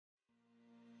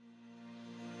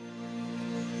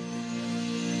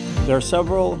There are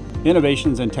several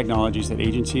innovations and technologies that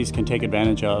agencies can take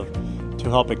advantage of to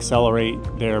help accelerate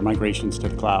their migrations to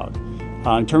the cloud.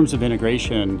 In terms of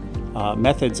integration,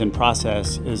 methods and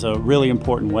process is a really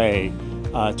important way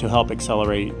to help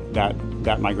accelerate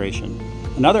that migration.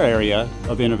 Another area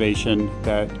of innovation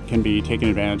that can be taken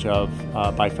advantage of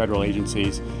by federal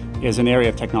agencies is an area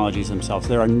of technologies themselves.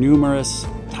 There are numerous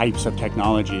types of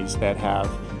technologies that have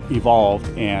evolved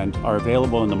and are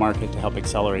available in the market to help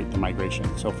accelerate the migration.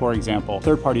 So for example,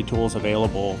 third-party tools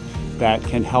available that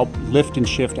can help lift and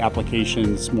shift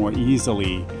applications more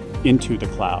easily into the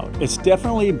cloud. It's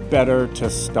definitely better to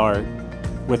start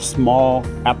with small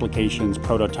applications,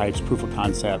 prototypes, proof of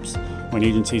concepts, when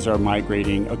agencies are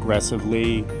migrating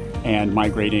aggressively and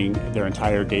migrating their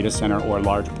entire data center or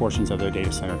large portions of their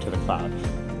data center to the cloud.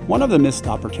 One of the missed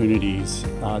opportunities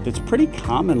that's pretty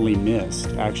commonly missed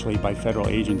actually by federal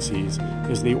agencies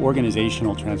is the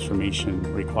organizational transformation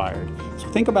required. So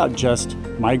think about just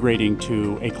migrating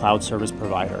to a cloud service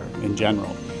provider in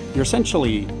general. You're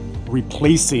essentially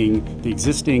replacing the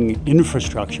existing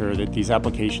infrastructure that these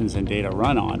applications and data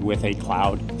run on with a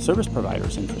cloud service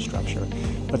provider's infrastructure.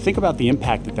 But think about the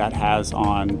impact that that has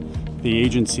on the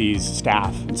agency's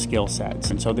staff and skill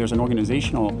sets. And so there's an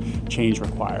organizational change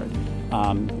required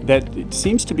that it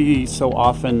seems to be so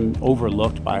often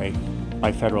overlooked by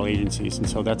federal agencies. And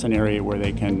so that's an area where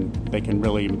they can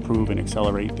really improve and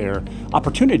accelerate their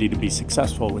opportunity to be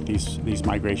successful with these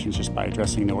migrations just by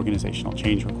addressing the organizational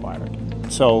change required.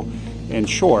 So in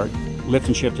short, lift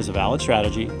and shift is a valid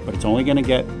strategy, but it's only going to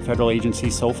get federal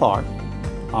agencies so far.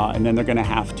 And then they're going to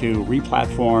have to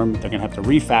re-platform, they're going to have to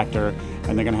refactor,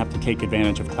 and they're going to have to take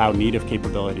advantage of cloud-native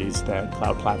capabilities that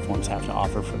cloud platforms have to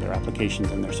offer for their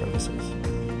applications and their services.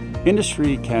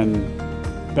 Industry can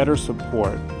better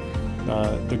support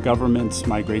the government's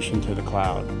migration to the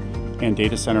cloud and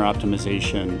data center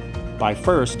optimization by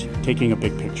first taking a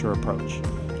big picture approach.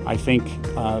 I think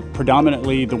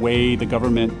predominantly the way the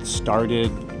government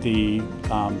started the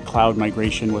cloud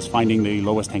migration was finding the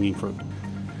lowest hanging fruit.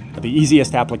 The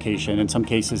easiest application. In some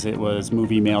cases it was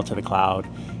move email to the cloud,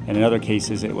 and in other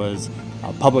cases it was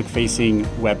public-facing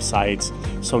websites.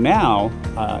 So now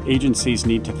agencies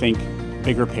need to think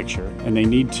bigger picture, and they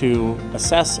need to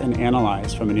assess and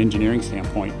analyze from an engineering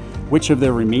standpoint which of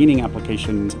their remaining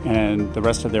applications and the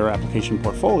rest of their application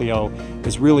portfolio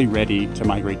is really ready to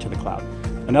migrate to the cloud.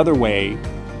 Another way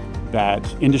that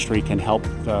industry can help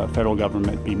the federal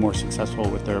government be more successful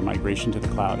with their migration to the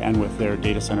cloud and with their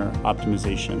data center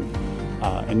optimization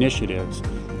initiatives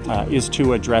is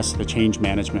to address the change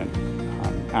management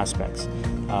aspects.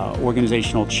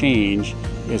 Organizational change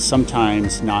is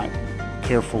sometimes not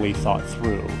carefully thought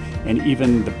through, and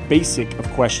even the basic of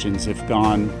questions, if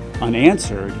gone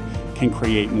unanswered, can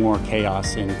create more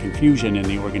chaos and confusion in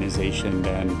the organization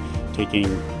than taking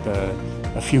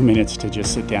a few minutes to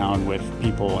just sit down with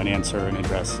people and answer and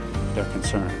address their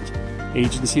concerns.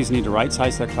 Agencies need to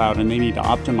right-size their cloud, and they need to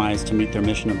optimize to meet their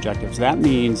mission objectives. That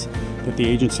means that the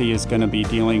agency is going to be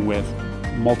dealing with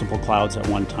multiple clouds at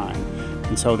one time.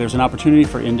 And so there's an opportunity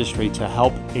for industry to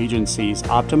help agencies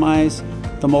optimize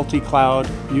the multi-cloud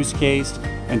use case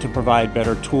and to provide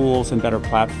better tools and better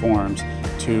platforms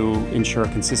to ensure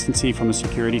consistency from a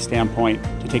security standpoint,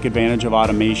 to take advantage of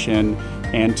automation,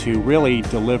 and to really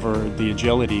deliver the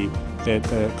agility that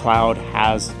the cloud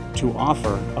has to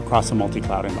offer across a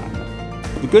multi-cloud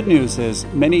environment. The good news is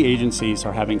many agencies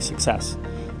are having success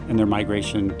in their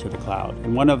migration to the cloud.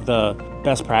 And one of the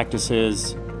best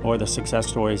practices or the success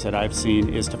stories that I've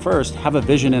seen is to first have a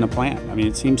vision and a plan. I mean,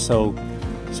 it seems so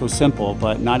simple,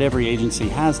 but not every agency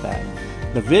has that.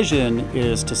 The vision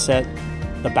is to set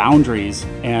the boundaries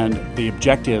and the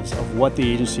objectives of what the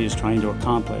agency is trying to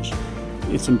accomplish.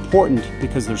 It's important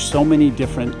because there's so many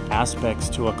different aspects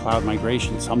to a cloud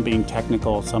migration, some being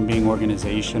technical, some being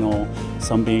organizational,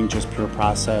 some being just pure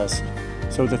process.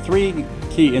 So the three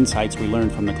key insights we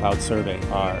learned from the cloud survey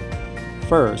are,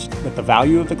 first, that the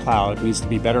value of the cloud needs to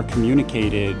be better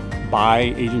communicated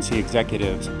by agency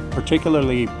executives,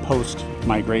 particularly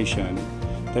post-migration.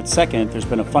 That second, there's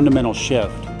been a fundamental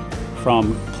shift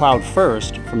from cloud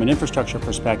first, from an infrastructure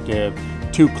perspective,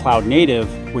 to cloud native,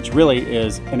 which really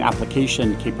is an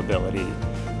application capability.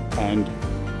 And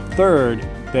third,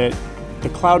 that the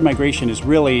cloud migration is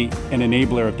really an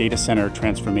enabler of data center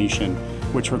transformation,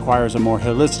 which requires a more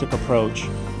holistic approach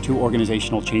to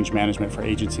organizational change management for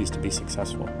agencies to be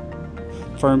successful.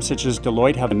 Firms such as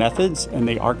Deloitte have the methods and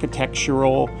the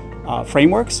architectural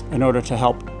frameworks in order to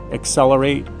help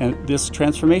accelerate this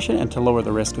transformation and to lower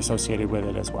the risk associated with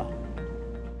it as well.